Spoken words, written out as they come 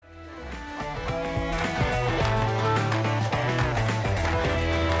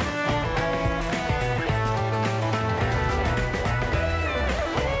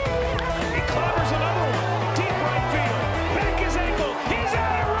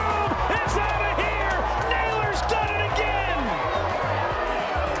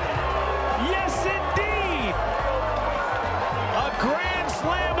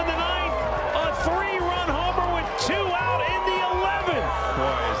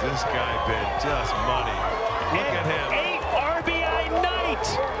has this guy been just money? Look at him. 8 RBI night.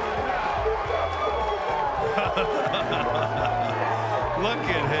 Look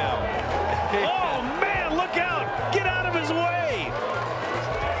at him. Oh, man, look out. Get out of his way.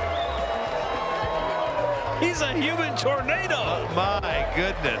 He's a human tornado. Oh, my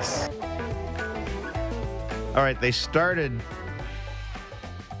goodness. All right, they started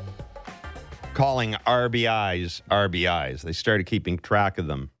calling RBIs. They started keeping track of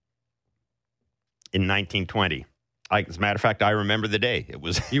them in 1920. As a matter of fact, I remember the day.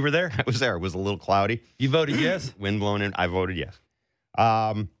 You were there? I was there. It was a little cloudy. You voted yes? Wind blowing in. I voted yes.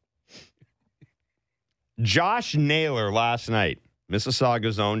 Josh Naylor last night,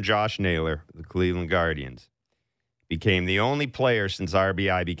 Mississauga's own Josh Naylor, the Cleveland Guardians, became the only player since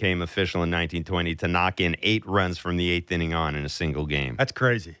RBI became official in 1920 to knock in 8 runs from the 8th inning on in a single game. That's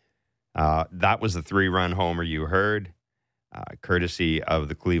crazy. That was the 3-run homer you heard, courtesy of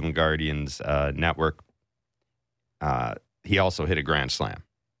the Cleveland Guardians network. He also hit a grand slam.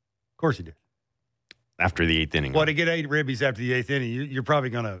 Of course he did. After the 8th inning. Well, to get 8 ribbies after the 8th inning, you're probably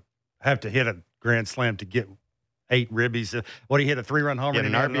going to have to hit a grand slam to get 8 ribbies. He hit a 3-run homer? He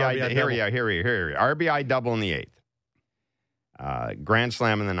had an RBI double. Here we are. RBI double in the 8th. Grand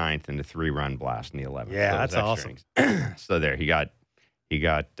slam in the 9th and a 3-run blast in the 11th. Yeah, that's awesome. So there, he got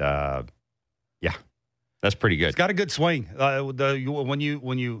that's pretty good. He's got a good swing. When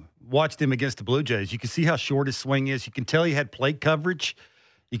you watched him against the Blue Jays, you can see how short his swing is. You can tell he had plate coverage.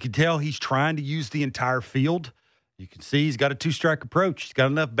 You can tell he's trying to use the entire field. You can see he's got a 2-strike approach. He's got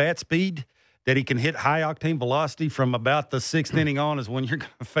enough bat speed that he can hit high-octane velocity from about the 6th inning on is when you're going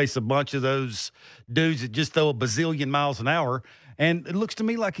to face a bunch of those dudes that just throw a bazillion miles an hour. And it looks to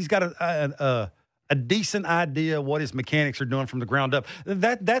me like he's got a decent idea of what his mechanics are doing from the ground up.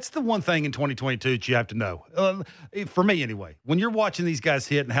 That's the one thing in 2022 that you have to know. For me, anyway, when you're watching these guys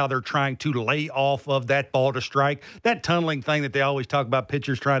hit and how they're trying to lay off of that ball to strike, that tunneling thing that they always talk about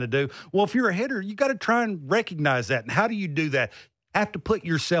pitchers trying to do. Well, if you're a hitter, you got to try and recognize that. And how do you do that? Have to put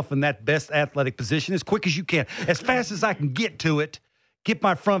yourself in that best athletic position as quick as you can, as fast as I can get to it. Get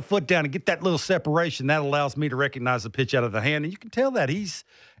my front foot down and get that little separation. That allows me to recognize the pitch out of the hand. And you can tell that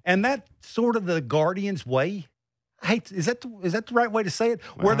and that's sort of the Guardians' way. Is that the right way to say it?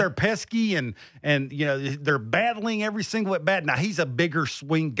 Well, where they're pesky and they're battling every single at bat. Now he's a bigger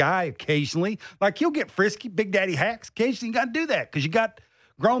swing guy occasionally. Like he'll get frisky, Big Daddy Hacks. Occasionally you got to do that because you got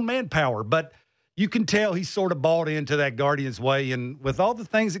grown man power. But you can tell he's sort of bought into that Guardians' way. And with all the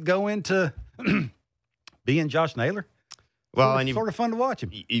things that go into being Josh Naylor. Well, it's sort of fun to watch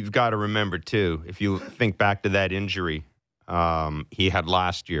him. You've got to remember, too, if you think back to that injury he had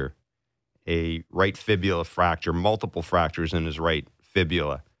last year, a right fibula fracture, multiple fractures in his right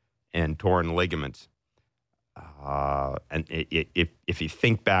fibula and torn ligaments. And if you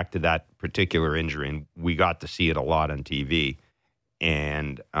think back to that particular injury, and we got to see it a lot on TV,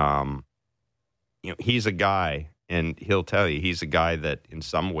 and he's a guy, and he'll tell you, he's a guy that in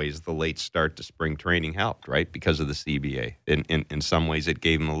some ways the late start to spring training helped, right? Because of the CBA. In some ways it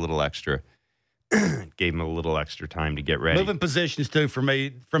gave him a little extra time to get ready. Moving positions, too, for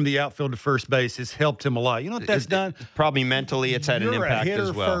me, from the outfield to first base has helped him a lot. You know what that's done? Probably mentally it's had an impact as well. You're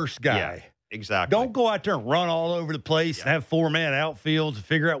a hitter-first guy. Yeah, exactly. Don't go out there and run all over the place and have 4-man outfields and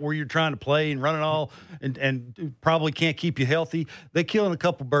figure out where you're trying to play and run it all and probably can't keep you healthy. They're killing a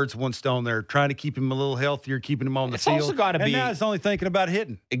couple birds with one stone there, trying to keep him a little healthier, keeping him on the field. It's also got to be. And now he's only thinking about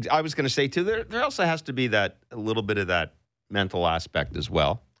hitting. I was going to say, too, there also has to be a little bit of that mental aspect as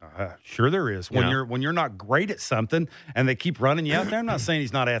well. Sure there is. When you're not great at something and they keep running you out there, I'm not saying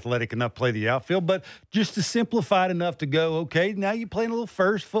he's not athletic enough to play the outfield, but just to simplify it enough to go, okay, now you're playing a little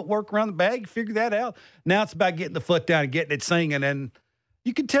first footwork around the bag, figure that out. Now it's about getting the foot down and getting it singing, and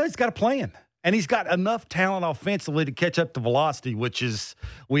you can tell he's got a plan. And he's got enough talent offensively to catch up to velocity, which is,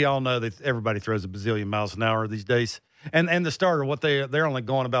 we all know that everybody throws a bazillion miles an hour these days. And the starter, they're only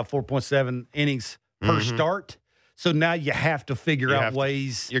going about 4.7 innings per start. So now you have to figure out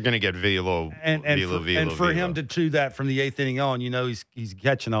ways. You're going to get velo. And for him to do that from the 8th inning on, he's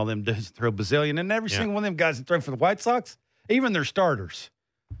catching all them dudes that throw bazillion. And every single one of them guys that throw for the White Sox, even their starters,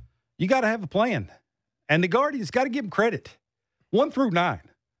 you got to have a plan. And the Guardians got to give them credit. 1 through 9.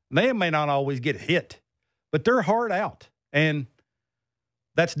 They may not always get hit, but they're hard out. And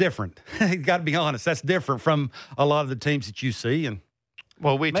that's different. You got to be honest. That's different from a lot of the teams that you see. And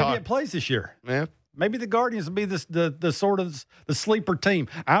maybe it plays this year. Yeah. Maybe the Guardians will be the sort of the sleeper team.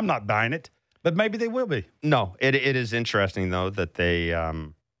 I'm not buying it, but maybe they will be. No, it is interesting though that they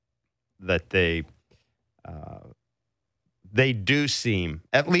do seem,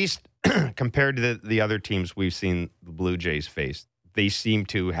 at least compared to the other teams we've seen the Blue Jays face, they seem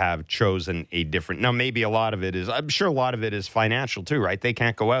to have chosen a different. Now, maybe a lot of it is. I'm sure a lot of it is financial too, right? They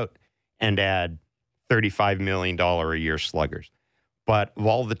can't go out and add $35 million a year sluggers. But of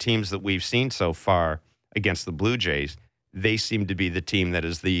all the teams that we've seen so far against the Blue Jays, they seem to be the team that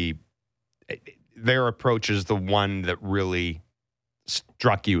is their approach is the one that really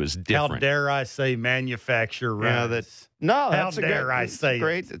struck you as different. How dare I say manufacture runs? That's It's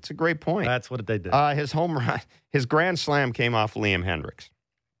It's a great point. That's what they did. His home run, his grand slam came off Liam Hendricks.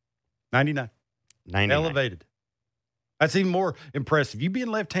 99. Elevated. That's even more impressive. You being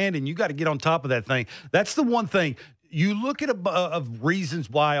left-handed, and you got to get on top of that thing. That's the one thing. You look at of reasons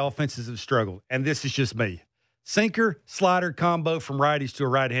why offenses have struggled, and this is just me. Sinker, slider combo from righties to a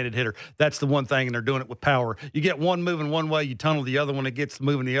right-handed hitter. That's the one thing, and they're doing it with power. You get one moving one way, you tunnel the other one, it gets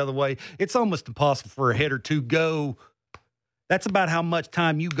moving the other way. It's almost impossible for a hitter to go. That's about how much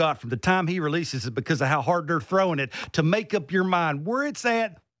time you got from the time he releases it because of how hard they're throwing it to make up your mind where it's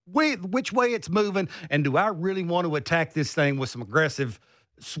at, which way it's moving, and do I really want to attack this thing with some aggressive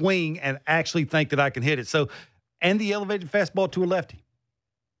swing and actually think that I can hit it? So, and the elevated fastball to a lefty.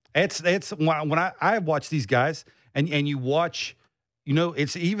 It's when I watch these guys and you watch,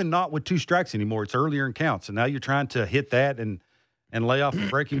 it's even not with 2 strikes anymore. It's earlier in counts. And now you're trying to hit that and lay off a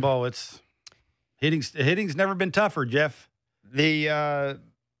breaking ball. It's hitting's never been tougher, Jeff. The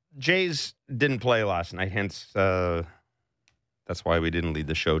Jays didn't play last night, hence that's why we didn't lead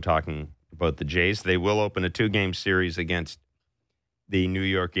the show talking about the Jays. They will open a 2-game series against the New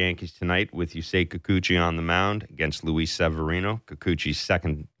York Yankees tonight with Yusei Kikuchi on the mound against Luis Severino. Kikuchi's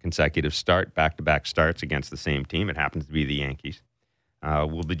second consecutive start, back-to-back starts against the same team. It happens to be the Yankees.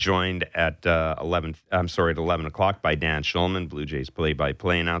 We'll be joined at 11 o'clock by Dan Schulman, Blue Jays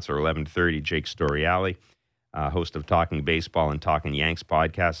play-by-play announcer. 11:30, Jake Storiale, host of Talking Baseball and Talking Yanks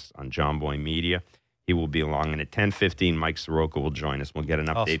podcasts on John Boy Media. He will be along, and at 10:15, Mike Soroka will join us. We'll get an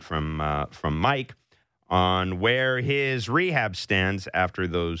update from Mike on where his rehab stands after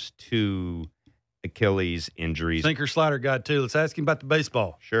those 2 Achilles injuries. Sinker slider guy, too. Let's ask him about the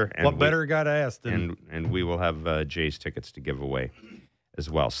baseball. Sure. What better guy to ask? And we will have Jays tickets to give away as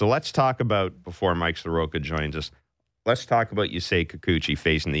well. So let's talk about, before Mike Soroka joins us, let's talk about Yusei Kikuchi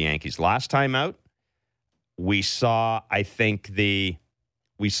facing the Yankees. Last time out, we saw a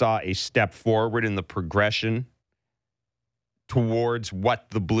step forward in the progression towards what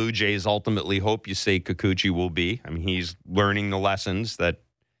the Blue Jays ultimately hope Yusei Kikuchi will be. I mean, he's learning the lessons that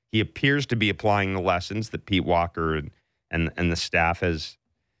he appears to be applying the lessons that Pete Walker and the staff has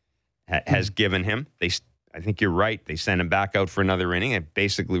given him. I think you're right. They sent him back out for another inning and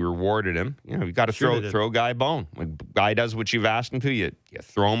basically rewarded him. You got to throw a guy a bone. When a guy does what you've asked him to, you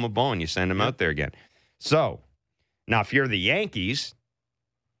throw him a bone. You send him out there again. So now, if you're the Yankees,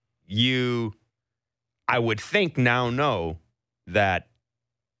 I would think now know that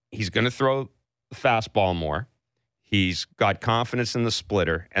he's going to throw the fastball more. He's got confidence in the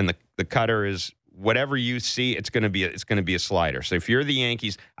splitter, and the cutter is whatever you see. It's going to be a slider. So if you're the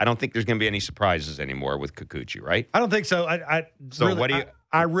Yankees, I don't think there's going to be any surprises anymore with Kikuchi, right? I don't think so.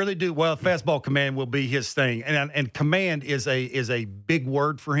 I really do. Well, fastball command will be his thing, and command is a big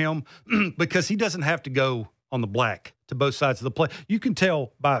word for him because he doesn't have to go on the black to both sides of the play. You can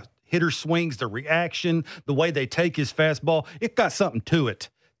tell by hitter swings, the reaction, the way they take his fastball. It got something to it.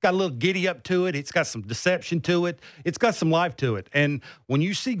 Got a little giddy up to it. It's got some deception to it. It's got some life to it. And when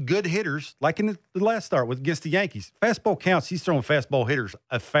you see good hitters, like in the last start against the Yankees, fastball counts. He's throwing fastball hitters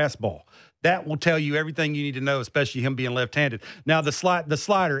a fastball. That will tell you everything you need to know, especially him being left-handed. Now, the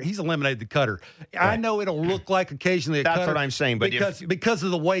slider, he's eliminated the cutter. Right. I know it'll look like occasionally a cutter. That's what I'm saying. But because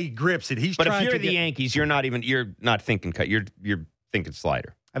of the way he grips it. But if you're the Yankees, you're not thinking cut. You're thinking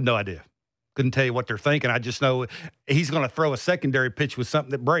slider. I have no idea. Couldn't tell you what they're thinking. I just know he's going to throw a secondary pitch with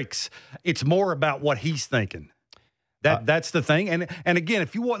something that breaks. It's more about what he's thinking. That's the thing. And again,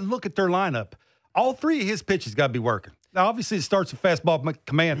 if you want to look at their lineup, all 3 of his pitches got to be working. Now, obviously, it starts with fastball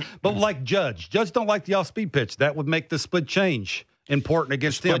command, but like Judge don't like the off-speed pitch. That would make the split change important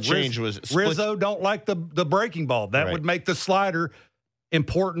against him. Rizzo don't like the breaking ball. That would make the slider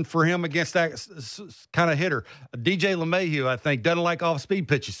important for him against that kind of hitter. DJ LeMahieu, I think, doesn't like off-speed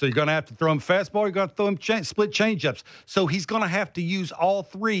pitches, so you're going to have to throw him fastball, you're going to throw him split changeups. So he's going to have to use all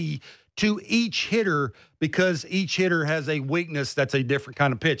 3 to each hitter because each hitter has a weakness that's a different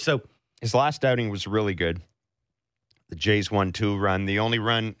kind of pitch. So his last outing was really good. The Jays won 2-run. The only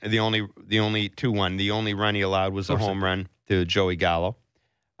 2-1. The only run he allowed was a home run to Joey Gallo.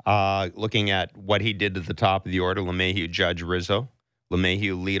 Looking at what he did to the top of the order, LeMahieu, Judge, Rizzo.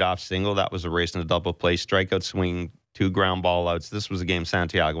 LeMahieu leadoff single. That was a race in a double play. Strikeout swing, 2 ground ball outs. This was a game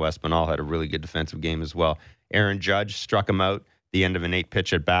Santiago Espinal had a really good defensive game as well. Aaron Judge struck him out the end of an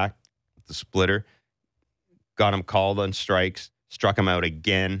 8-pitch at bat, the splitter. Got him called on strikes, struck him out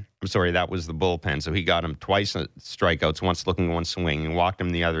again. I'm sorry, that was the bullpen. So he got him twice strikeouts, once looking, one swing, and walked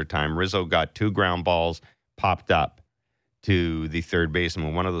him the other time. Rizzo got 2 ground balls, popped up to the third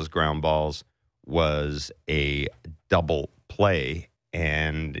baseman. One of those ground balls was a double play.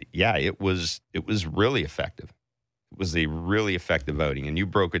 And yeah, it was really effective. It was a really effective outing. And you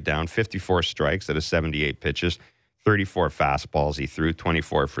broke it down, 54 strikes out of 78 pitches, 34 fastballs he threw,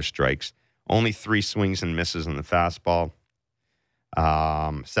 24 for strikes. Only 3 swings and misses in the fastball.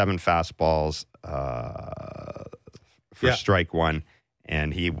 7 fastballs for strike one.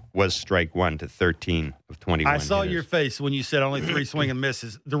 And he was strike one to 13 of 21 I saw hitters. your face when you said only 3 swing and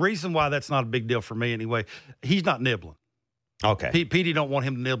misses. The reason why that's not a big deal for me anyway, he's not nibbling. Okay. Petey don't want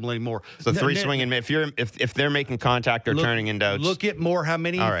him to nibble anymore. So 3 swing and if they're making contact or turning into outs. Look at more how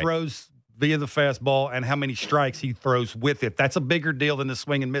many he throws via the fastball and how many strikes he throws with it. That's a bigger deal than the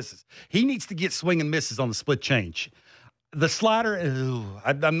swing and misses. He needs to get swing and misses on the split change. The slider,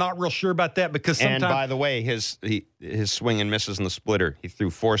 I'm not real sure about that because sometimes. And by the way, his swing and misses in the splitter, he threw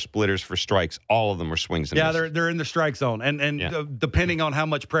 4 splitters for strikes. All of them were swings and misses. Yeah, they're in the strike zone. And depending on how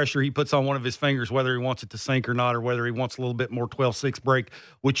much pressure he puts on one of his fingers, whether he wants it to sink or not, or whether he wants a little bit more 12-6 break,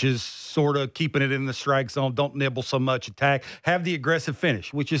 which is sort of keeping it in the strike zone, don't nibble so much, attack, have the aggressive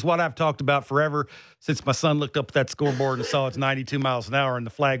finish, which is what I've talked about forever since my son looked up at that scoreboard and saw it's 92 miles an hour and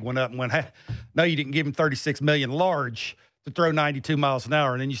the flag went up and went, hey, no, you didn't give him 36 million large to throw 92 miles an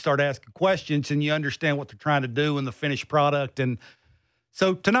hour. And then you start asking questions and you understand what they're trying to do in the finished product. And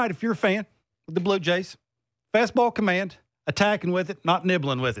so tonight, if you're a fan of the Blue Jays, fastball command, attacking with it, not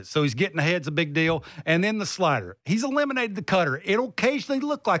nibbling with it. So he's getting ahead's a big deal. And then the slider. He's eliminated the cutter. It'll occasionally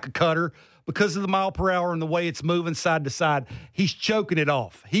look like a cutter because of the mile per hour and the way it's moving side to side. He's choking it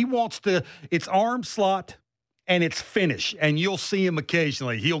off. He wants to, it's arm slot, and it's finish, and you'll see him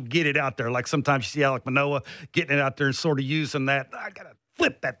occasionally. He'll get it out there. Like sometimes you see Alek Manoah getting it out there and sort of using that. I got to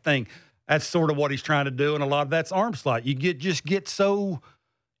flip that thing. That's sort of what he's trying to do, and a lot of that's arm slot. You just get so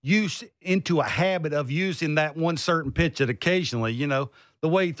used into a habit of using that one certain pitch that occasionally, the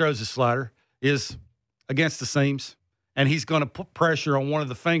way he throws his slider is against the seams, and he's going to put pressure on one of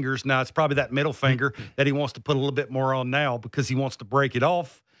the fingers. Now, it's probably that middle finger that he wants to put a little bit more on now because he wants to break it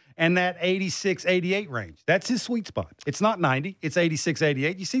off. And that 86, 88 range. That's his sweet spot. It's not 90. It's 86,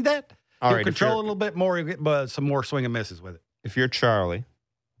 88. You see that? All He'll right, control it a little bit more. He'll get some more swing and misses with it. If you're Charlie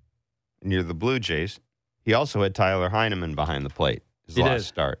and you're the Blue Jays, he also had Tyler Heineman behind the plate his last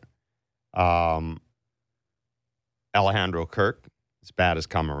start. Alejandro Kirk, his bat has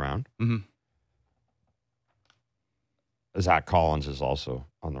come around. Mm-hmm. Zach Collins is also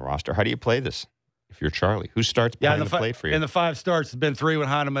on the roster. How do you play this? If you're Charlie, who starts behind the plate for you? In the 5 starts, it's been 3 with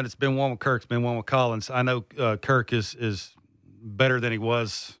Heineman. It's been 1 with Kirk. It's been 1 with Collins. I know Kirk is better than he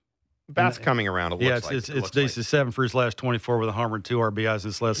was. Bat's coming around. It's decent. 7 for his last 24 with a homer and 2 RBIs in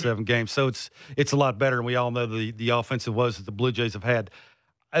his last 7 games. So it's a lot better. And we all know the offensive woes that the Blue Jays have had.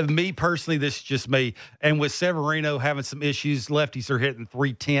 Me personally, this is just me. And with Severino having some issues, lefties are hitting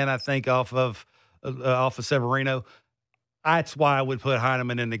 310, I think, off of Severino. That's why I would put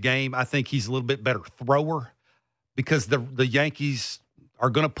Heineman in the game. I think he's a little bit better thrower because the Yankees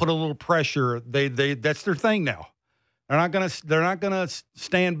are going to put a little pressure. They that's their thing now. They're not gonna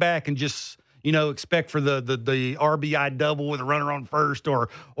stand back and just expect for the RBI double with a runner on first or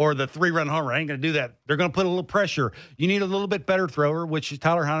the 3-run homer. I ain't gonna do that. They're gonna put a little pressure. You need a little bit better thrower, which is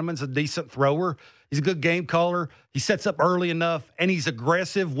Tyler Heineman's a decent thrower. He's a good game caller. He sets up early enough and he's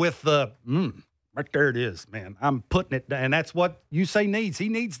aggressive with the. Right there it is, man. I'm putting it down. And that's what Yusei needs. He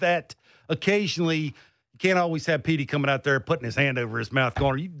needs that occasionally. You can't always have Petey coming out there putting his hand over his mouth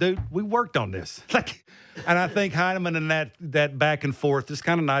going, dude, we worked on this. And I think Heineman and that back and forth is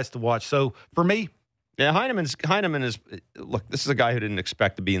kind of nice to watch. So for me. Yeah, Heineman is, look, this is a guy who didn't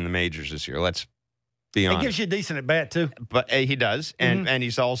expect to be in the majors this year. Let's be honest. He gives you a decent at bat, too. But he does. And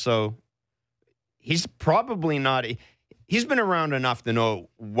he's probably not, he's been around enough to know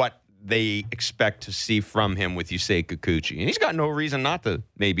what they expect to see from him with Yusei Kikuchi. And he's got no reason not to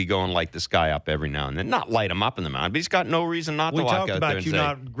maybe go and light this guy up every now and then. Not light him up in the mound, but he's got no reason not to walk out there and say. We talked about you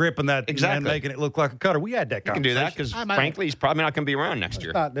not gripping that and making it look like a cutter. We had that conversation. You can do that because, frankly, he's probably not going to be around next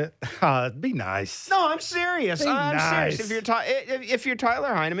year. Be nice. No, I'm serious. Serious. If you're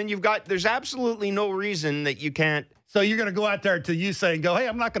Tyler Heineman, there's absolutely no reason that you can't. So you're going to go out there to Yusei and go, hey,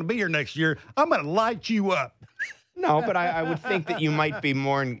 I'm not going to be here next year. I'm going to light you up. No, but I would think that you might be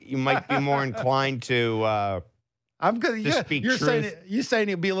more inclined to. I'm good. Yeah, speak you're truth. saying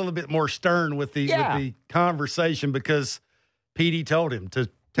he'll be a little bit more stern with the conversation because Petey told him to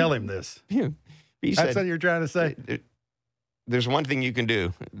tell him this. That's what you're trying to say. there's one thing you can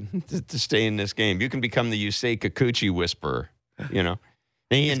do to stay in this game. You can become the Yusei Kikuchi whisperer, you know.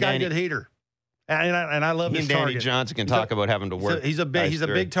 He's got a good heater. And I love his Danny target. Johnson can talk about having to work. He's a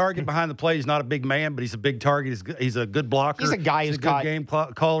big target behind the plate. He's not a big man, but he's a big target. He's a good blocker. He's a guy who's a good game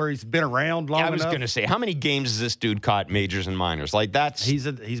caller. He's been around long enough. I was going to say, how many games has this dude caught majors and minors? Like that's he's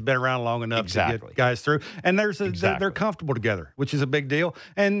been around long enough to get guys through. And they're comfortable together, which is a big deal.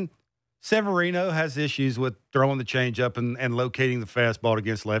 And Severino has issues with throwing the changeup and locating the fastball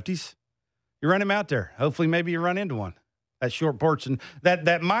against lefties. You run him out there. Hopefully, maybe you run into one. That short portion,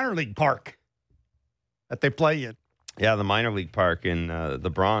 that minor league park that they play in. Yeah, the minor league park in the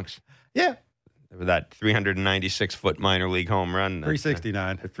Bronx. Yeah. That 396-foot minor league home run.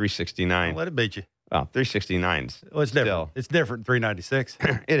 369. 369. Don't let it beat you. Well, 369's Well, it's different. It's different, 396.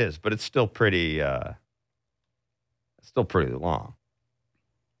 It is, but it's still pretty long.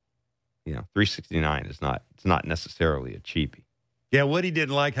 You know, 369 is not necessarily a cheapie. Yeah, Woody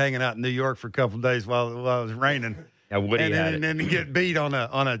didn't like hanging out in New York for a couple of days while it was raining. Yeah, Woody and then get beat on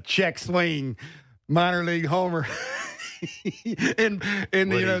a check swing minor league homer in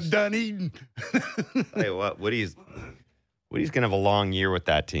Dunedin. Tell you what, Woody's gonna have a long year with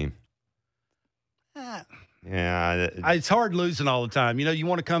that team. Yeah, it's hard losing all the time. You know, you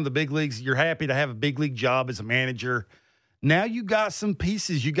want to come to the big leagues. You're happy to have a big league job as a manager. Now you got some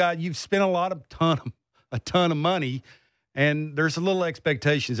pieces. You've spent a ton of money, and there's a little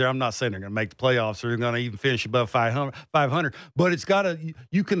expectations there. I'm not saying they're going to make the playoffs or they're going to even finish above 500, but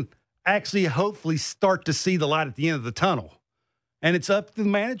you can actually hopefully start to see the light at the end of the tunnel. And it's up to the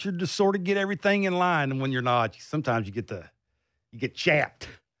manager to sort of get everything in line. And when you're not, sometimes you get chapped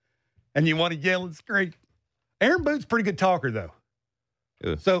and you want to yell and scream. Aaron Boone's a pretty good talker, though.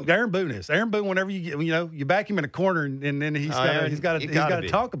 Yeah. So Aaron Boone, whenever you back him in a corner and then he's got to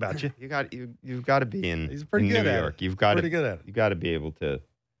talk about you. You've got to be in New York. You've got to be able to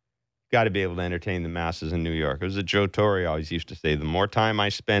entertain the masses in New York. It was what Joe Torre always used to say, the more time I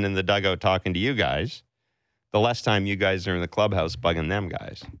spend in the dugout talking to you guys, the less time you guys are in the clubhouse bugging them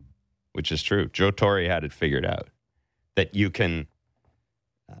guys, which is true. Joe Torre had it figured out that you can,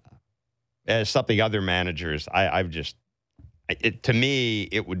 as something other managers, to me,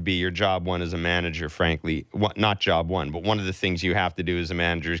 it would be your job one as a manager, frankly. Not job one, but one of the things you have to do as a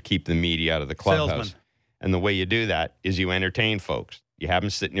manager is keep the media out of the clubhouse. Salesman. And the way you do that is you entertain folks. You have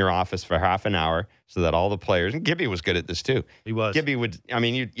them sit in your office for half an hour so that all the players, and Gibby was good at this too. He was. Gibby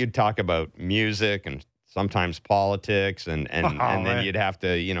you'd talk about music and sometimes politics and then you'd have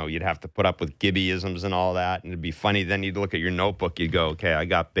to put up with Gibbyisms and all that, and it'd be funny. Then you'd look at your notebook, you'd go, okay, I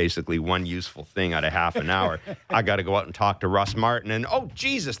got basically one useful thing out of half an hour. I got to go out and talk to Russ Martin, and oh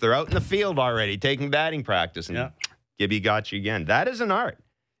Jesus, they're out in the field already taking batting practice, and Gibby got you again. That is an art,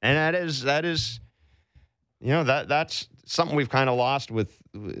 and that is that's something we've kind of lost with.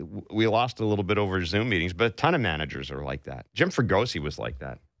 We lost a little bit over Zoom meetings, but a ton of managers are like that. Jim Fregosi was like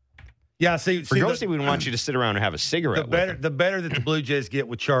that. Yeah, Fregosi would want you to sit around and have a cigarette. The better that the Blue Jays get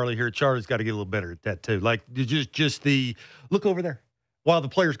with Charlie here, Charlie's got to get a little better at that too. Like just the look over there while the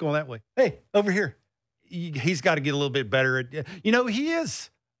player's going that way. Hey, over here. He's got to get a little bit better at. He is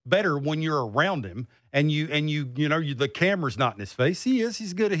better when you're around him and the camera's not in his face. He is.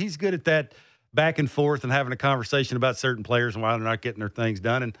 He's good at that back and forth and having a conversation about certain players and why they're not getting their things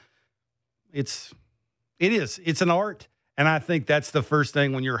done. And it's an art. And I think that's the first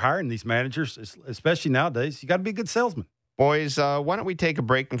thing when you're hiring these managers, especially nowadays. You got to be a good salesman. Boys, why don't we take a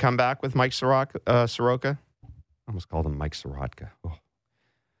break and come back with Mike Soroka? I almost called him Mike Soroka. Oh,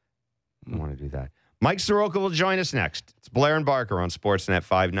 I don't want to do that. Mike Soroka will join us next. It's Blair and Barker on Sportsnet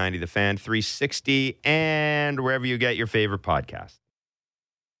 590, The Fan, 360, and wherever you get your favorite podcast.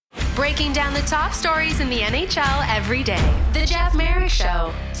 Breaking down the top stories in the NHL every day. The Jeff Merrick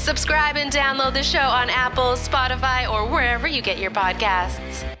Show. Subscribe and download the show on Apple, Spotify, or wherever you get your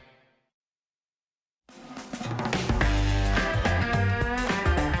podcasts.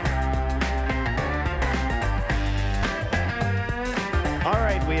 All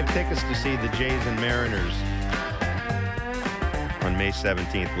right, we have tickets to see the Jays and Mariners on May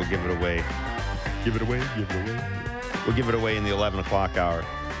 17th. We'll give it away. We'll give it away in the 11 o'clock hour.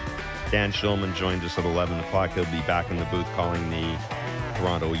 Dan Shulman joins us at 11 o'clock. He'll be back in the booth calling the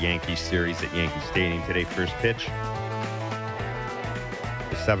Toronto Yankees series at Yankee Stadium today. First pitch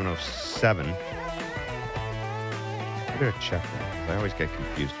is 7:07. I better check that. I always get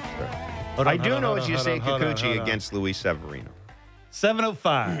confused with stuff. I do know it's Yusei Kikuchi against Luis Severino.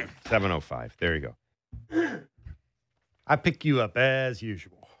 7:05. 7:05. There you go. I pick you up as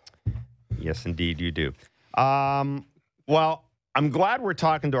usual. Yes, indeed you do. Well, I'm glad we're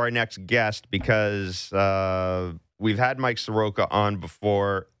talking to our next guest because we've had Mike Soroka on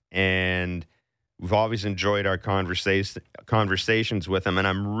before, and we've always enjoyed our conversations with him, and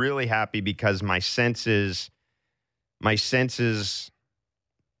I'm really happy because my senses,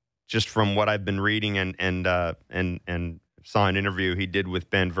 just from what I've been reading and saw an interview he did with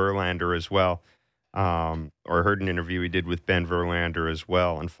Ben Verlander as well, or heard an interview he did with Ben Verlander as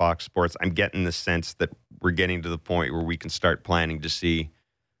well on Fox Sports. I'm getting the sense that we're getting to the point where we can start planning to see.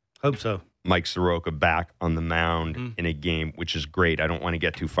 Hope so. Mike Soroka back on the mound in a game, which is great. I don't want to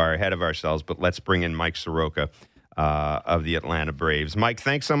get too far ahead of ourselves, but let's bring in Mike Soroka of the Atlanta Braves. Mike,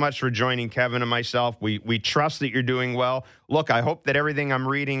 thanks so much for joining Kevin and myself. We trust that you're doing well. Look, I hope that everything I'm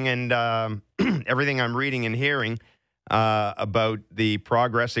reading and hearing about the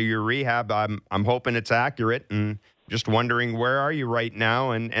progress of your rehab, I'm hoping it's accurate, and just wondering, where are you right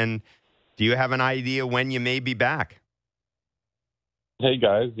now, and do you have an idea when you may be back? Hey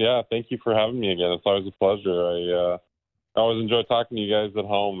guys, yeah, thank you for having me again. It's always a pleasure. I always enjoy talking to you guys at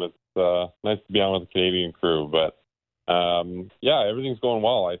home. It's nice to be on with the Canadian crew, but yeah, everything's going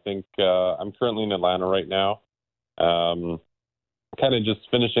well. I think I'm currently in Atlanta right now, kind of just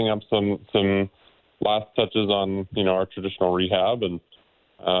finishing up some last touches on our traditional rehab, and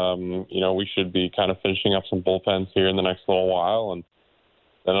we should be kind of finishing up some bullpens here in the next little while, and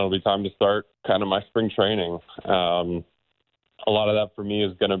then it'll be time to start kind of my spring training. A lot of that for me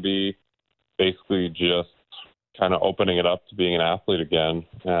is going to be basically just kind of opening it up to being an athlete again.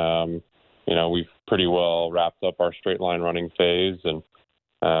 We've pretty well wrapped up our straight line running phase, and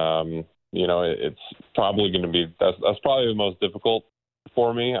it's probably going to be that's probably the most difficult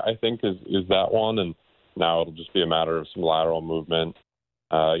for me, I think, is that one. And now it'll just be a matter of some lateral movement,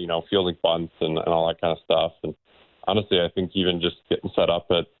 fielding bunts and all that kind of stuff. And honestly, I think even just getting set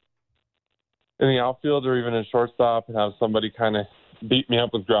up in the outfield or even in shortstop and have somebody kind of beat me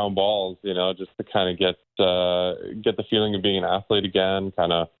up with ground balls, just to kind of get the feeling of being an athlete again,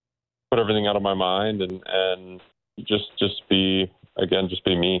 kind of put everything out of my mind and just be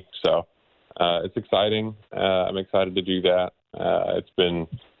me. So it's exciting. I'm excited to do that. It's been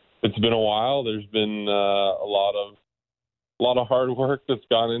a while. There's been a lot of hard work that's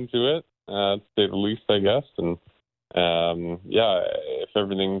gone into it, to say the least, I guess. And if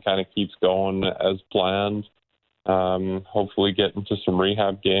everything kind of keeps going as planned, hopefully get into some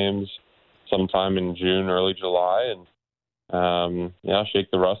rehab games sometime in June, early July, and shake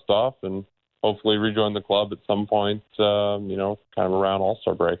the rust off and hopefully rejoin the club at some point, kind of around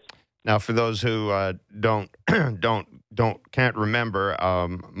All-Star break. Now, for those who can't remember,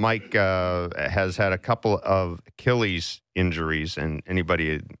 Mike has had a couple of Achilles injuries, and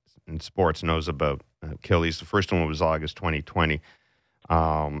anybody in sports knows about Achilles. The first one was August 2020,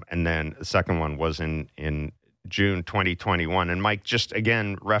 and then the second one was in June 2021. And Mike, just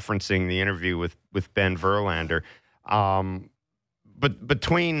again referencing the interview with Ben Verlander, but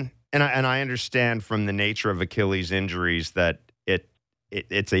between and I understand from the nature of Achilles injuries that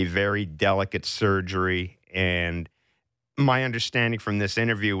it's a very delicate surgery, and my understanding from this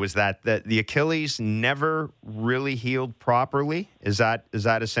interview was that the Achilles never really healed properly. Is that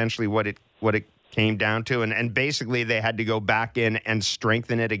essentially what it came down to? And basically they had to go back in and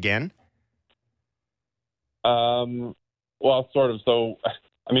strengthen it again? Well, sort of. So,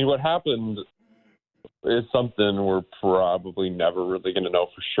 I mean, what happened is something we're probably never really going to know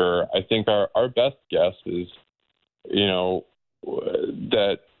for sure. I think our best guess is,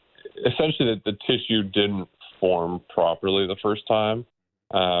 that essentially that the tissue didn't form properly the first time,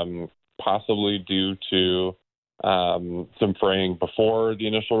 possibly due to some fraying before the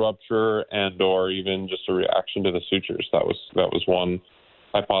initial rupture, and or even just a reaction to the sutures. That was one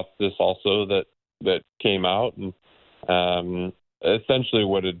hypothesis also that came out, and essentially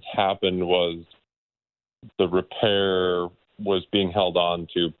what had happened was the repair was being held on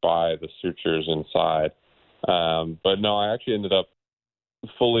to by the sutures inside. But no, I actually ended up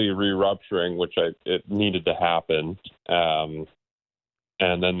fully re-rupturing, which it needed to happen. And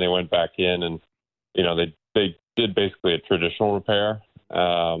then they went back in and, they did basically a traditional repair.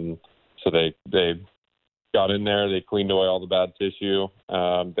 So they got in there, they cleaned away all the bad tissue.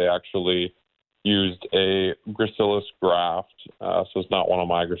 They actually used a gracilis graft. So it's not one of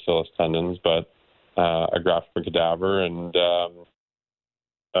my gracilis tendons, but a graft from a cadaver, and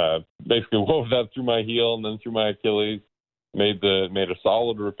basically wove that through my heel and then through my Achilles, made a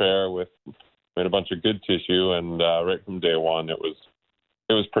solid repair made a bunch of good tissue, and right from day one it was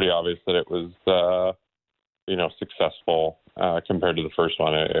pretty obvious that it was successful compared to the first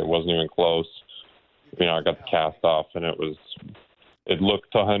one. It wasn't even close. I got the cast off, and it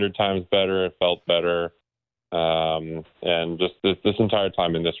looked 100 times better. It felt better, and just this entire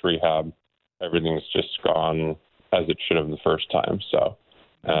time in this rehab, everything's just gone as it should have the first time. So,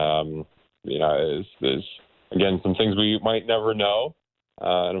 there's again some things we might never know,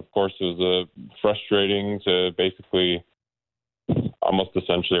 and of course it was frustrating to basically almost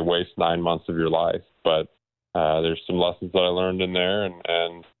essentially waste 9 months of your life. But there's some lessons that I learned in there,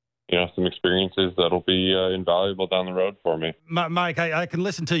 and some experiences that'll be invaluable down the road for me. Mike, I can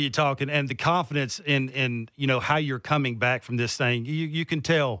listen to you talking, and the confidence in how you're coming back from this thing. You can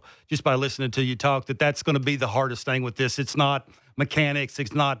tell just by listening to you talk that's going to be the hardest thing with this. It's not mechanics,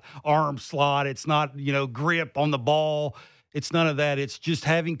 it's not arm slot, it's not grip on the ball. It's none of that. It's just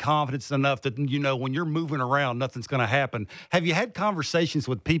having confidence enough that when you're moving around, nothing's going to happen. Have you had conversations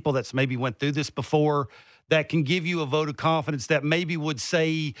with people that's maybe went through this before that can give you a vote of confidence that maybe would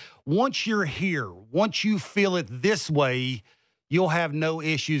say, once you're here, once you feel it this way, you'll have no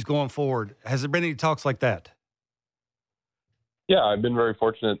issues going forward? Has there been any talks like that? Yeah, I've been very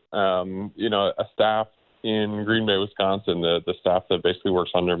fortunate. A staff in Green Bay, Wisconsin, the staff that basically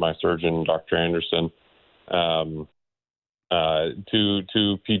works under my surgeon, Dr. Anderson,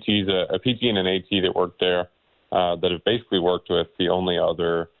 two PTs, a PT and an AT that worked there, that have basically worked with the only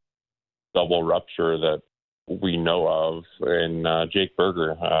other double rupture that we know of in Jake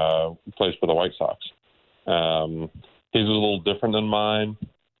Berger, who plays for the White Sox. His was a little different than mine.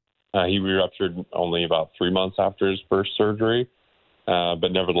 He re-ruptured only about 3 months after his first surgery,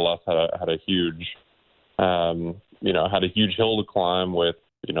 but nevertheless had a huge hill to climb with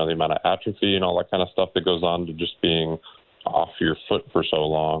the amount of atrophy and all that kind of stuff that goes on to just being off your foot for so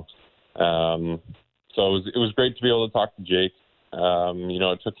long. So it was great to be able to talk to Jake.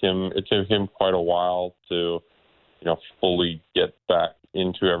 It took him quite a while to, fully get back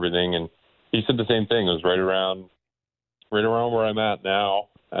into everything. And he said the same thing. It was right around where I'm at now.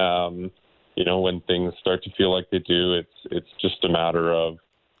 When things start to feel like they do, it's just a matter of,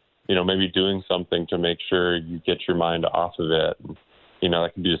 maybe doing something to make sure you get your mind off of it. And,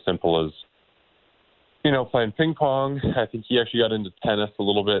 that can be as simple as, playing ping pong. I think he actually got into tennis a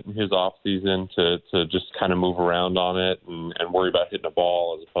little bit in his off season to just kind of move around on it and worry about hitting a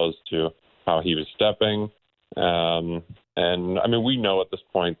ball as opposed to how he was stepping. And I mean, we know at this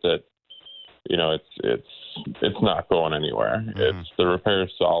point that, it's not going anywhere. Mm-hmm. It's the repair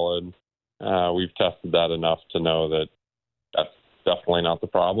is solid. We've tested that enough to know that that's definitely not the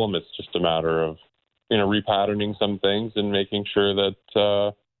problem. It's just a matter of, repatterning some things and making sure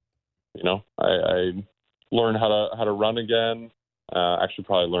that, I learn how to run again. Actually,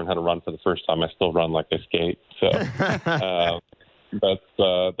 probably learn how to run for the first time. I still run like I skate, so that's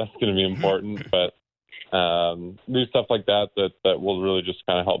going to be important. But new stuff like that will really just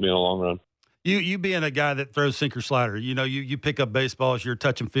kind of help me in the long run. You being a guy that throws sinker slider, you pick up baseballs, you're a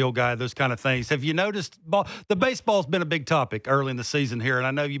touch and field guy, those kind of things. Have you noticed the baseball's been a big topic early in the season here, and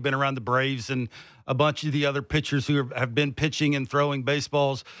I know you've been around the Braves and a bunch of the other pitchers who have been pitching and throwing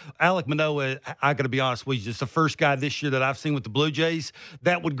baseballs. Alek Manoah, I got to be honest with you, just the first guy this year that I've seen with the Blue Jays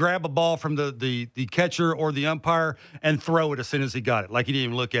that would grab a ball from the catcher or the umpire and throw it as soon as he got it. Like he didn't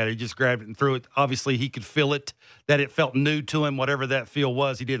even look at it. He just grabbed it and threw it. Obviously, he could feel it, that it felt new to him, whatever that feel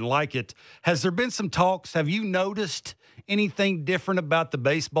was. He didn't like it. Has there been some talks? Have you noticed anything different about the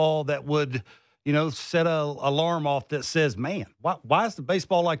baseball that would, set a alarm off that says, man, why is the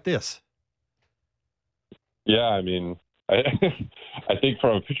baseball like this? Yeah, I mean, I think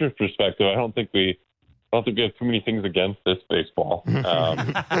from a pitcher's perspective, I don't think we have too many things against this baseball.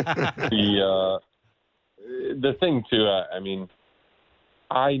 The thing too, I mean,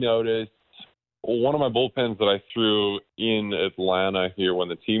 I noticed one of my bullpens that I threw in Atlanta here when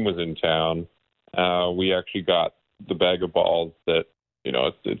the team was in town. We actually got the bag of balls that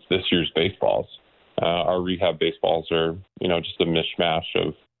it's this year's baseballs. Our rehab baseballs are just a mishmash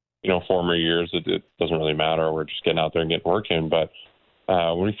of former years. It doesn't really matter. We're just getting out there and getting work in. But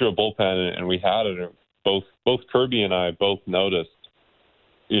when we threw a bullpen and we had it, both Kirby and I both noticed,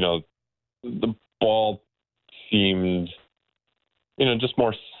 the ball seemed, just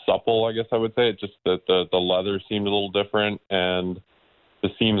more supple, I guess I would say. It's just that the leather seemed a little different, and the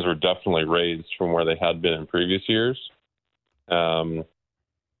seams were definitely raised from where they had been in previous years. And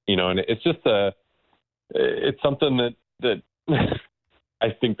it's just it's something that I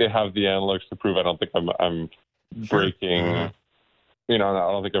think they have the analytics to prove. I don't think I'm breaking, I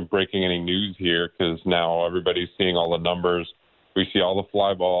don't think I'm breaking any news here, because now everybody's seeing all the numbers. We see all the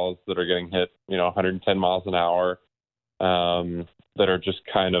fly balls that are getting hit, 110 miles an hour, that are just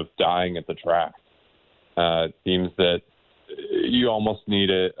kind of dying at the track. It seems that you almost need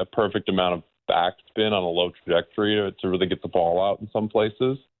a perfect amount of backspin on a low trajectory to really get the ball out in some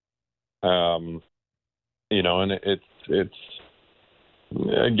places. And it's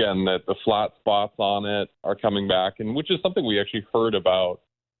again, that the flat spots on it are coming back, and which is something we actually heard about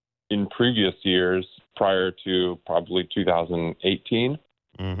in previous years prior to probably 2018,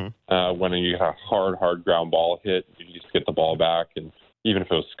 when you had a hard ground ball hit, you just get the ball back, and even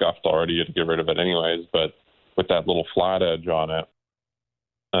if it was scuffed already, you had to get rid of it anyways. But with that little flat edge on it,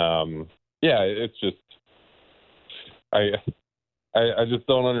 it's just I just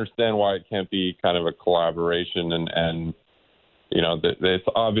don't understand why it can't be kind of a collaboration, and that it's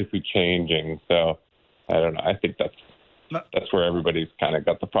obviously changing. So I don't know. I think that's where everybody's kind of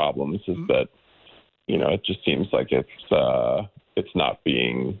got the problems, is that it just seems like it's not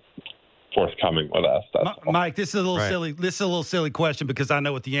being forthcoming with us. Mike, this is a little silly. This is a little silly question because I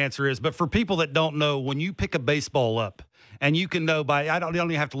know what the answer is. But for people that don't know, when you pick a baseball up, and you can know I don't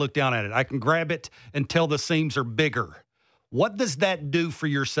even have to look down at it. I can grab it and tell the seams are bigger. What does that do for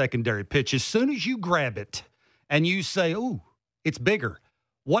your secondary pitch? As soon as you grab it and you say, "Ooh, it's bigger,"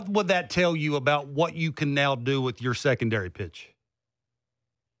 what would that tell you about what you can now do with your secondary pitch?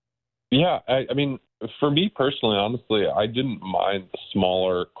 Yeah, I mean, for me personally, honestly, I didn't mind the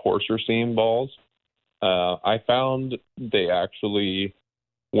smaller, coarser seam balls. I found they actually,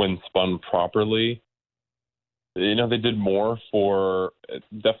 when spun properly, they did more for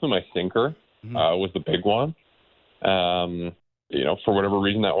definitely my sinker was the big one. For whatever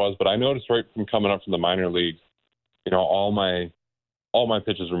reason that was, but I noticed right from coming up from the minor leagues, all my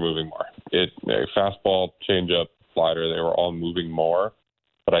pitches were moving more. Fastball, changeup, slider, they were all moving more.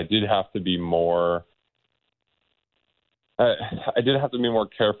 But I did have to be more. I did have to be more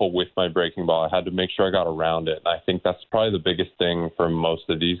careful with my breaking ball. I had to make sure I got around it, and I think that's probably the biggest thing for most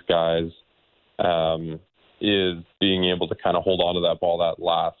of these guys, is being able to kind of hold on to that ball that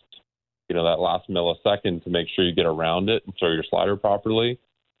last millisecond to make sure you get around it and throw your slider properly.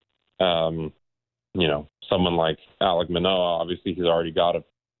 Someone like Alek Manoah, obviously he's already got a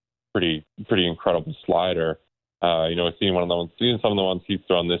pretty incredible slider. Seeing some of the ones he's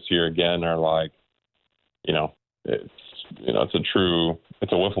thrown this year again are like, it's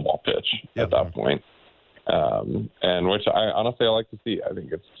a wiffle ball pitch at that point. And which I honestly like to see. I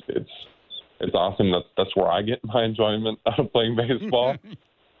think it's awesome. That's where I get my enjoyment out of playing baseball.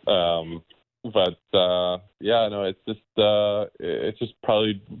 It's just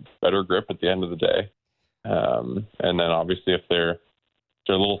probably better grip at the end of the day. And then obviously if they're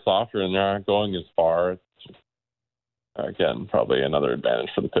a little softer and they aren't going as far, it's again probably another advantage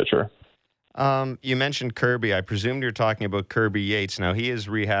for the pitcher. You mentioned Kirby. I presume you're talking about Kirby Yates. Now, he is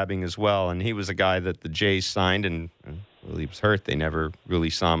rehabbing as well, and he was a guy that the Jays signed, and he was hurt. They never really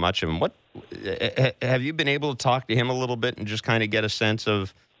saw much of him. What have you been able to talk to him a little bit and just kind of get a sense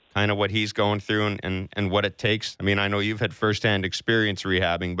of kind of what he's going through and what it takes? I mean, I know you've had firsthand experience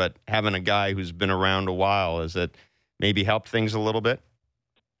rehabbing, but having a guy who's been around a while, has it maybe helped things a little bit?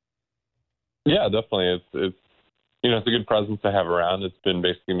 Yeah, definitely. It's a good presence to have around. It's been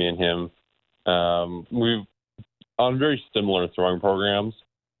basically me and him. We've on very similar throwing programs.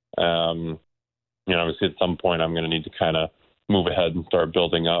 Obviously at some point I'm going to need to kind of move ahead and start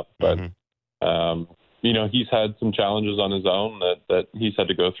building up, but he's had some challenges on his own that he's had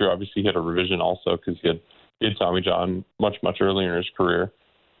to go through. Obviously he had a revision also because he had Tommy John much earlier in his career.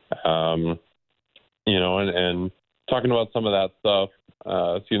 And talking about some of that stuff,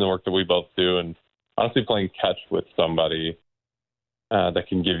 seeing the work that we both do, and honestly playing catch with somebody that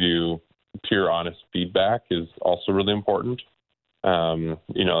can give you pure, honest feedback is also really important.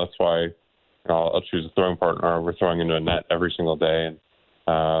 That's why I'll choose a throwing partner. We're throwing into a net every single day, and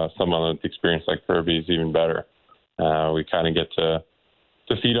someone with experience like Kirby is even better. We kind of get to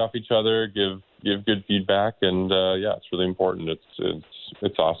feed off each other, give good feedback, and it's really important.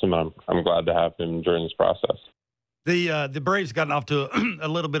 It's awesome. I'm glad to have him during this process. The Braves gotten off to a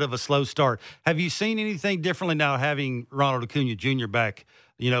little bit of a slow start. Have you seen anything differently now having Ronald Acuna Jr. back?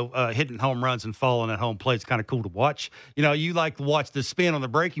 Hitting home runs and falling at home plate. It's kind of cool to watch. You like to watch the spin on the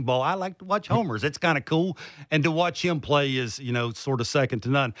breaking ball. I like to watch homers. It's kind of cool. And to watch him play is, sort of second to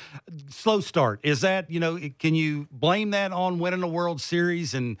none. Slow start. Is that, can you blame that on winning a World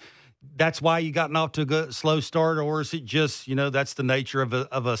Series and that's why you gotten off to a slow start? Or is it just, that's the nature of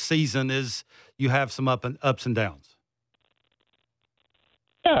a season is you have some ups and downs?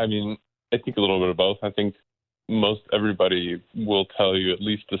 Yeah, I mean, I think a little bit of both. I think most everybody will tell you, at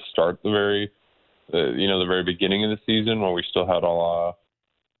least to start the very beginning of the season when we still had all,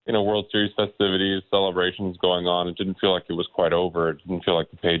 World Series festivities, celebrations going on. It didn't feel like it was quite over. It didn't feel like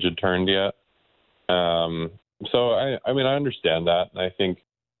the page had turned yet. So I understand that. And I think,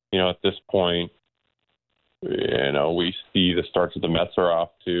 at this point, we see the starts of the Mets are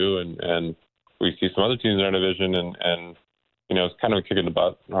off too. And we see some other teams in our division and it's kind of a kick in the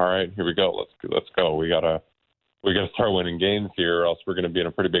butt. All right, here we go. Let's go. We gotta start winning games here, or else we're going to be in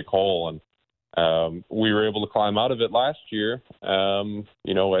a pretty big hole. And we were able to climb out of it last year.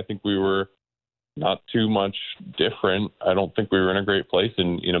 I think we were not too much different. I don't think we were in a great place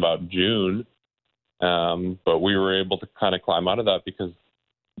in about June, but we were able to kind of climb out of that because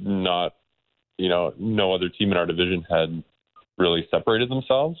no other team in our division had really separated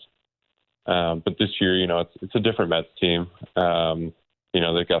themselves. But this year, it's a different Mets team.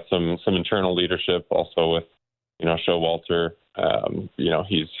 They've got some internal leadership also with, Showalter.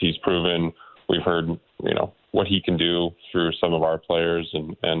 He's proven. We've heard, what he can do through some of our players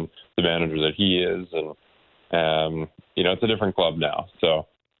and the manager that he is. And, it's a different club now. So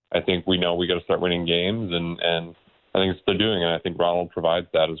I think we know we got to start winning games, and I think it's what they're doing. And I think Ronald provides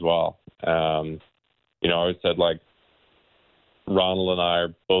that as well. I always said, Ronald and I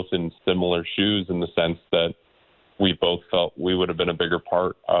are both in similar shoes in the sense that we both felt we would have been a bigger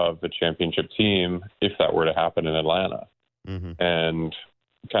part of the championship team if that were to happen in Atlanta. Mm-hmm. And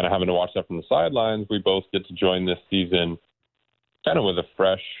kind of having to watch that from the sidelines, we both get to join this season kind of with a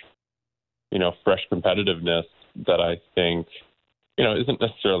fresh competitiveness that I think, isn't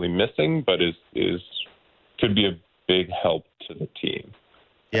necessarily missing, but could be a big help to the team.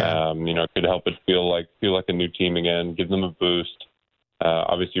 Yeah. Could help it feel like a new team again, give them a boost.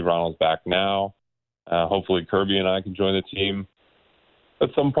 Obviously, Ronald's back now. Hopefully, Kirby and I can join the team at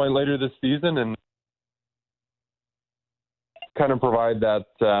some point later this season and kind of provide that,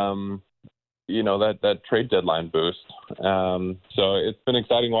 that trade deadline boost. So it's been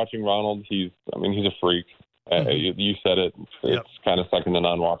exciting watching Ronald. He's a freak. You said it. It's kind of second to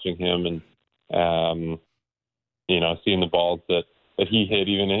none watching him, and seeing the balls that he hit,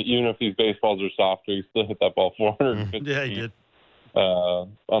 even if these baseballs are softer, he still hit that ball 450 Yeah, he did.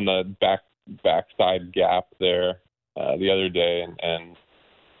 On the backside gap there the other day, and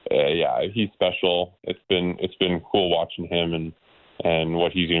he's special. It's been cool watching him and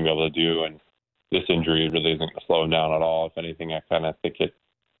what he's going to be able to do. And this injury really isn't going to slow him down at all. If anything, I kind of think it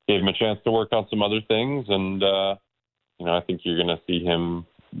gave him a chance to work on some other things, and I think you're going to see him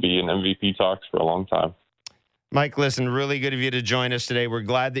be in MVP talks for a long time. Mike, listen, really good of you to join us today. We're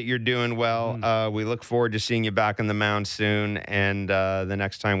glad that you're doing well. We look forward to seeing you back on the mound soon. And the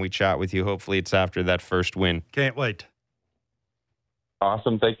next time we chat with you, hopefully it's after that first win. Can't wait.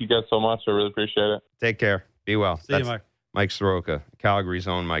 Awesome. Thank you guys so much. I really appreciate it. Take care. Be well. See you, Mike. Mike Soroka, Calgary's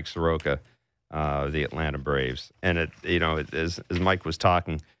own Mike Soroka, the Atlanta Braves. And, as Mike was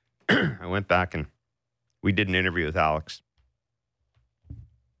talking, I went back and we did an interview with Alex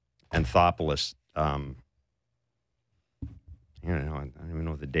Anthopoulos. I don't even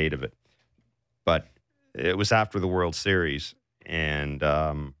know the date of it, but it was after the World Series, and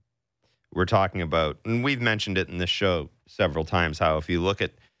we're talking about, and we've mentioned it in this show several times, how if you look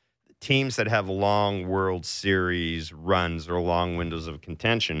at teams that have long World Series runs or long windows of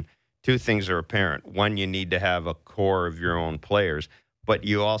contention, two things are apparent. One, you need to have a core of your own players, but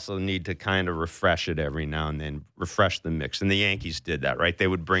you also need to kind of refresh it every now and then, refresh the mix. And the Yankees did that, right? They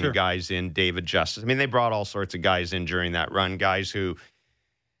would bring guys in, David Justice. They brought all sorts of guys in during that run, guys who,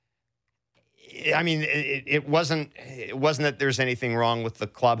 it wasn't that there's anything wrong with the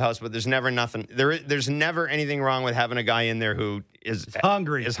clubhouse, but there's never anything wrong with having a guy in there who is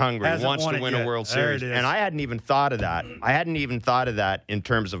hungry, wants to win a World Series. And I hadn't even thought of that. In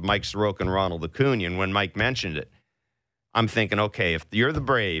terms of Mike Soroka and Ronald Acuna. And when Mike mentioned it, I'm thinking, okay, if you're the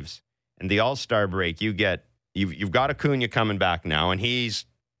Braves and the All-Star break, you've got Acuna coming back now, and he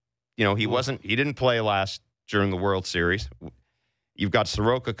didn't play during the World Series. You've got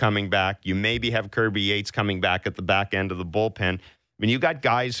Soroka coming back. You maybe have Kirby Yates coming back at the back end of the bullpen. You got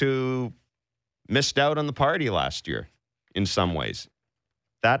guys who missed out on the party last year in some ways.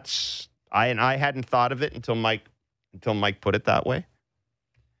 I hadn't thought of it until Mike put it that way.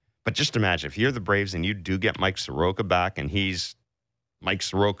 But just imagine if you're the Braves and you do get Mike Soroka back, and he's Mike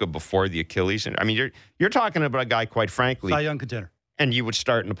Soroka before the Achilles. You're talking about a guy, quite frankly, Cy Young contender. And you would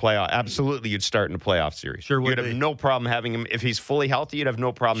start in the playoff. Absolutely, you'd start in the playoff series. Sure would. You'd have no problem having him if he's fully healthy. You'd have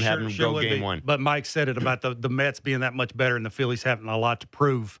no problem having him go game one. But Mike said it about the Mets being that much better and the Phillies having a lot to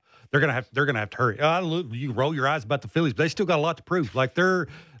prove. They're gonna have to hurry. You roll your eyes about the Phillies, but they still got a lot to prove.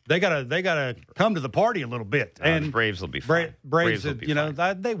 They gotta come to the party a little bit. And the Braves will be fine. Braves will be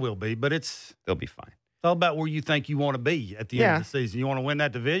fine. They will be, but they'll be fine. It's all about where you think you want to be at the end of the season. You want to win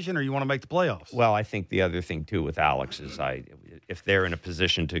that division, or you want to make the playoffs? Well, I think the other thing too with Alex is if they're in a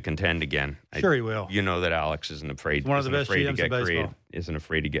position to contend again, sure he will. You know that Alex isn't afraid. One of the best GMs in baseball. Isn't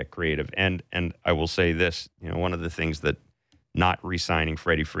afraid to get creative. And I will say this: one of the things that not re-signing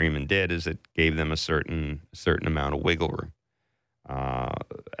Freddie Freeman did is it gave them a certain amount of wiggle room.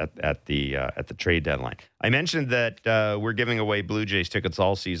 at the trade deadline. I mentioned that we're giving away Blue Jays tickets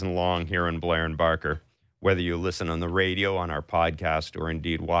all season long here in Blair and Barker, whether you listen on the radio, on our podcast, or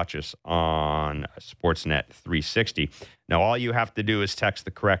indeed watch us on Sportsnet 360. Now, all you have to do is text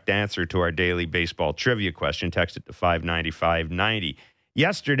the correct answer to our daily baseball trivia question. Text it to 590-590.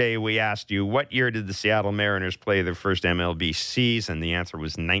 Yesterday, we asked you, what year did the Seattle Mariners play their first MLB season? The answer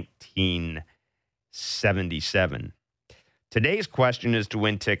was 1977. Today's question is to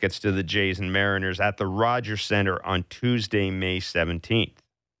win tickets to the Jays and Mariners at the Rogers Center on Tuesday, May 17th.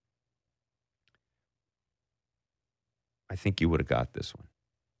 I think you would have got this one.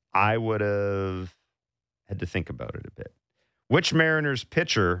 I would have had to think about it a bit. Which Mariners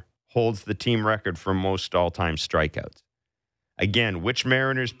pitcher holds the team record for most all-time strikeouts? Again, which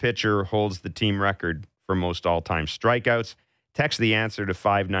Mariners pitcher holds the team record for most all-time strikeouts? Text the answer to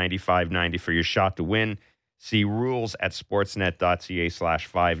 590-590 for your shot to win. See rules at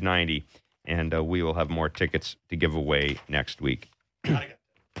sportsnet.ca/590, and we will have more tickets to give away next week.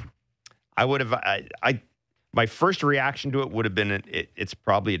 I would have... My first reaction to it would have been it's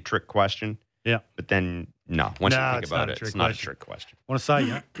probably a trick question. Yeah. But then, no. Once you think about it, it's not a trick question. Want to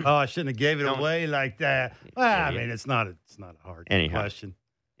say, I shouldn't have gave it away like that. Well, I mean, it's not a hard question.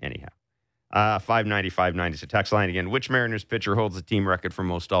 Anyhow. 590-590 is the text line again. Which Mariners pitcher holds the team record for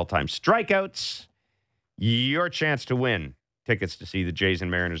most all-time strikeouts? Your chance to win tickets to see the Jays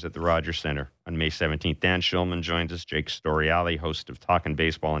and Mariners at the Rogers Center on May 17th. Dan Shulman joins us, Jake Storiale, host of Talkin'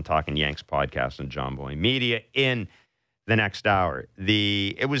 Baseball and Talkin' Yanks podcast on John Boy Media, in the next hour.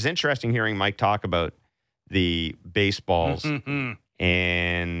 It was interesting hearing Mike talk about the baseballs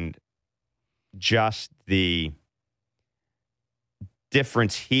and just the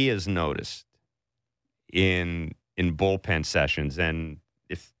difference he has noticed in bullpen sessions. And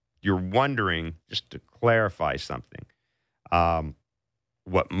if you're wondering, just to clarify something,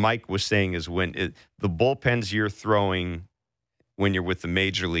 what Mike was saying is the bullpens you're throwing when you're with the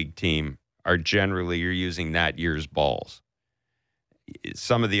major league team are generally you're using that year's balls.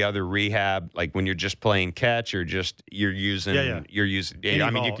 Some of the other rehab, like when you're just playing catch, you're using any you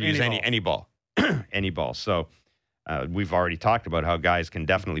can use any ball. Any ball. So we've already talked about how guys can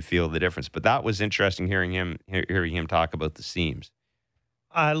definitely feel the difference, but that was interesting hearing him talk about the seams.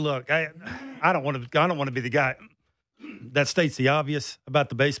 I don't want to be the guy that states the obvious about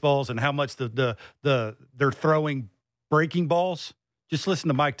the baseballs and how much they're throwing breaking balls. Just listen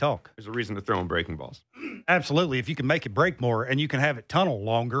to Mike talk. There's a reason to throw in breaking balls. Absolutely. If you can make it break more and you can have it tunnel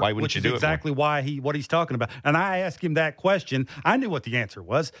longer, why wouldn't which you is do exactly it more? why what he's talking about. And I asked him that question. I knew what the answer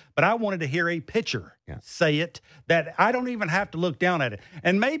was, but I wanted to hear a pitcher say it that I don't even have to look down at it.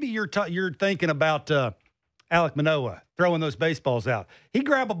 And maybe you're thinking about Alek Manoah throwing those baseballs out. He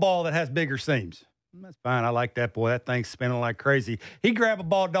grab a ball that has bigger seams. That's fine. I like that, boy. That thing's spinning like crazy. He grab a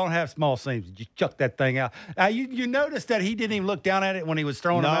ball, don't have small seams. You chuck that thing out. You noticed that he didn't even look down at it when he was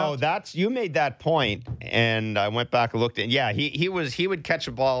throwing them out? No, you made that point, and I went back and looked at it. Yeah, he would catch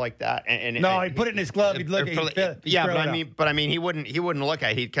a ball like that. He'd put it in his glove. He'd look at it. But I mean, he wouldn't look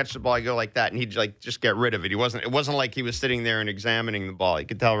at it. He'd catch the ball, he'd go like that, and he'd just get rid of it. It wasn't like he was sitting there and examining the ball. You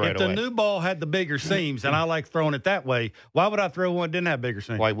could tell right away. If the new ball had the bigger seams, and I like throwing it that way, why would I throw one that didn't have bigger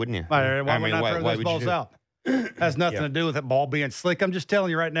seams? Why wouldn't you? Why wouldn't I throw those balls out? Has nothing to do with that ball being slick. I'm just telling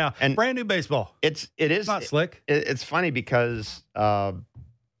you right now. And brand new baseball. It is not slick. It's funny because I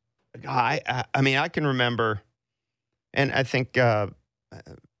mean I can remember, and I think Buck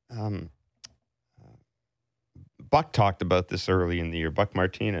talked about this early in the year. Buck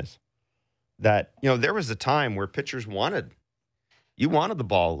Martinez, that there was a time where pitchers wanted the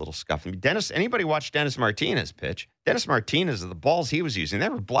ball a little scuffed. I mean, anybody watch Dennis Martinez pitch? Dennis Martinez, the balls he was using, they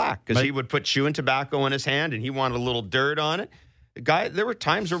were black because he would put chewing tobacco in his hand and he wanted a little dirt on it. There were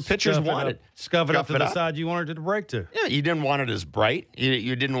times where pitchers wanted scuff it up to the side you wanted it to break to. Yeah, you didn't want it as bright.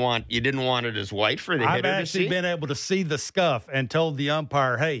 You didn't want it as white for the hitter to see. I've actually been able to see the scuff and told the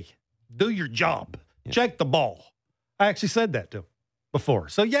umpire, "Hey, do your job. Check the ball." I actually said that to him before.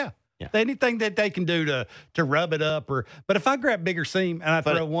 So yeah. Anything that they can do to rub it up, but if I grab bigger seam and I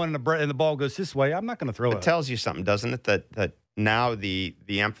throw one and the ball goes this way, I'm not going to throw it. It tells you something, doesn't it? That now the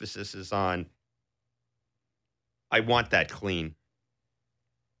emphasis is on. I want that clean.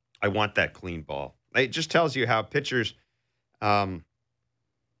 I want that clean ball. It just tells you how pitchers, how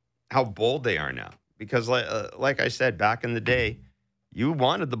bold they are now. Because like I said back in the day, you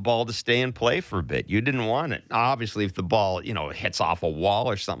wanted the ball to stay in play for a bit. You didn't want it. Obviously, if the ball, hits off a wall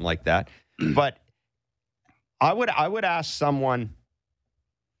or something like that. But I would ask someone,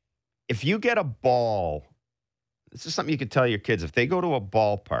 if you get a ball this is something you could tell your kids. If they go to a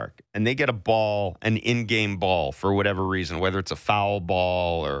ballpark and they get a ball, an in-game ball for whatever reason, whether it's a foul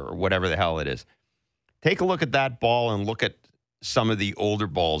ball or whatever the hell it is, take a look at that ball and look at some of the older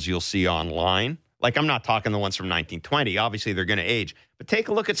balls you'll see online. Like, I'm not talking the ones from 1920. Obviously, they're going to age. But take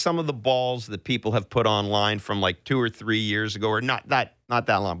a look at some of the balls that people have put online from like 2 or 3 years ago, or not that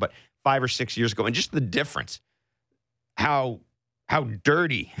long, but 5 or 6 years ago, and just the difference, how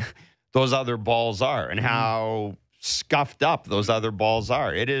dirty those other balls are, and how scuffed up those other balls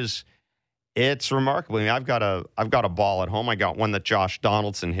are. It's remarkable. I mean, I've got a ball at home. I got one that Josh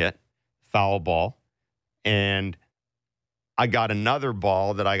Donaldson hit, foul ball, and I got another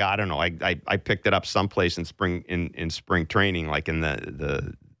ball that I don't know. I picked it up someplace in spring training, like in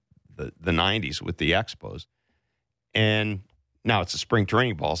the 90s with the Expos, and now it's a spring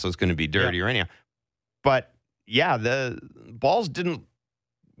training ball, so it's going to be dirtier anyhow. But yeah, the balls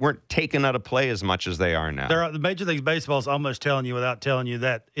weren't taken out of play as much as they are now. The Major League Baseball is almost telling you without telling you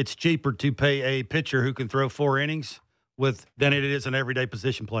that it's cheaper to pay a pitcher who can throw 4 innings than it is an everyday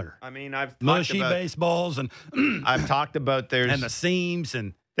position player. I mean, I've mushy baseballs and I've talked about and the seams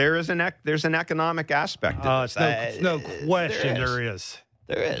and there's an economic aspect. It's no question there is.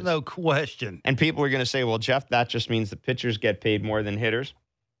 There is no question. And people are going to say, "Well, Jeff, that just means the pitchers get paid more than hitters."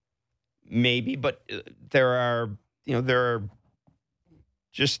 Maybe, but there are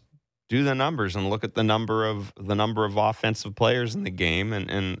just do the numbers and look at the number of offensive players in the game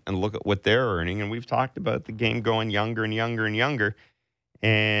and look at what they're earning. And we've talked about the game going younger and younger and younger.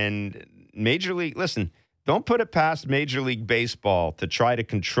 And Major League, listen, don't put it past Major League Baseball to try to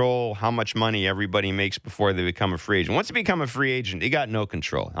control how much money everybody makes before they become a free agent. Once you become a free agent, you got no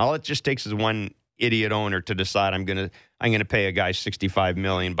control. All it just takes is one idiot owner to decide I'm gonna pay a guy $65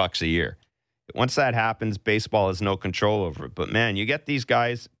 million a year. Once that happens, baseball has no control over it. But man, you get these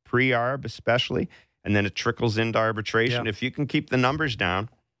guys pre-arb especially, and then it trickles into arbitration. If you can keep the numbers down.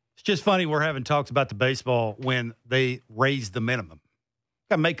 It's just funny we're having talks about the baseball when they raise the minimum.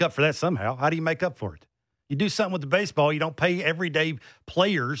 Got to make up for that somehow. How do you make up for it? You do something with the baseball, you don't pay everyday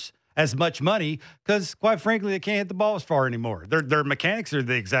players as much money because, quite frankly, they can't hit the ball as far anymore. Their mechanics are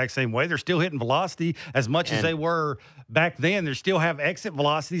the exact same way. They're still hitting velocity as much as they were back then. They still have exit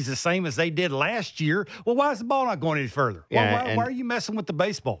velocities the same as they did last year. Well, why is the ball not going any further? Why are you messing with the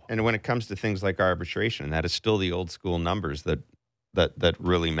baseball? And when it comes to things like arbitration, that is still the old school numbers that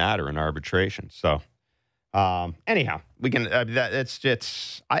really matter in arbitration. So, anyhow, we can.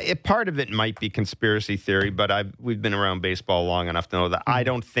 Part of it might be conspiracy theory, but we've been around baseball long enough to know that I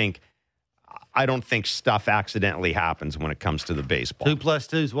don't think stuff accidentally happens when it comes to the baseball. 2 +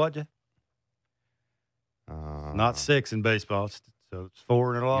 2 is what, Jeff? Not 6 in baseball, so it's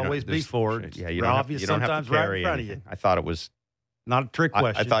 4, and it'll always be 4. Yeah, you don't obvious have sometimes to carry right in front anything. of you. I thought it was not a trick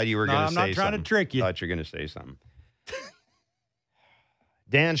question. I thought you were going to say something. I'm not trying to trick you. I thought you were going to say something.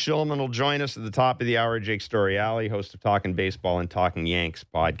 Dan Shulman will join us at the top of the hour. Jake Storiale, host of Talking Baseball and Talking Yanks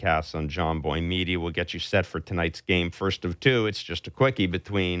podcasts on John Boy Media, will get you set for tonight's game. First of 2, it's just a quickie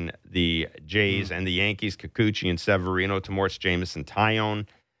between the Jays and the Yankees. Kikuchi and Severino, Tamorts, Jameson, Tyone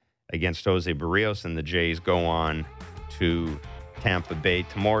against Jose Barrios, and the Jays go on to Tampa Bay.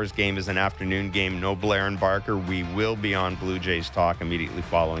 Tomorrow's game is an afternoon game. No Blair and Barker. We will be on Blue Jays Talk immediately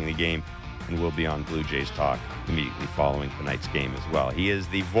following the game. And we'll be on Blue Jays Talk immediately following tonight's game as well. He is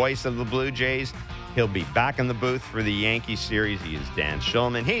the voice of the Blue Jays. He'll be back in the booth for the Yankees series. He is Dan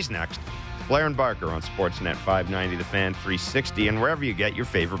Shulman. He's next. Blair and Barker on Sportsnet 590, The Fan, 360, and wherever you get your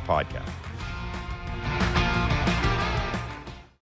favorite podcast.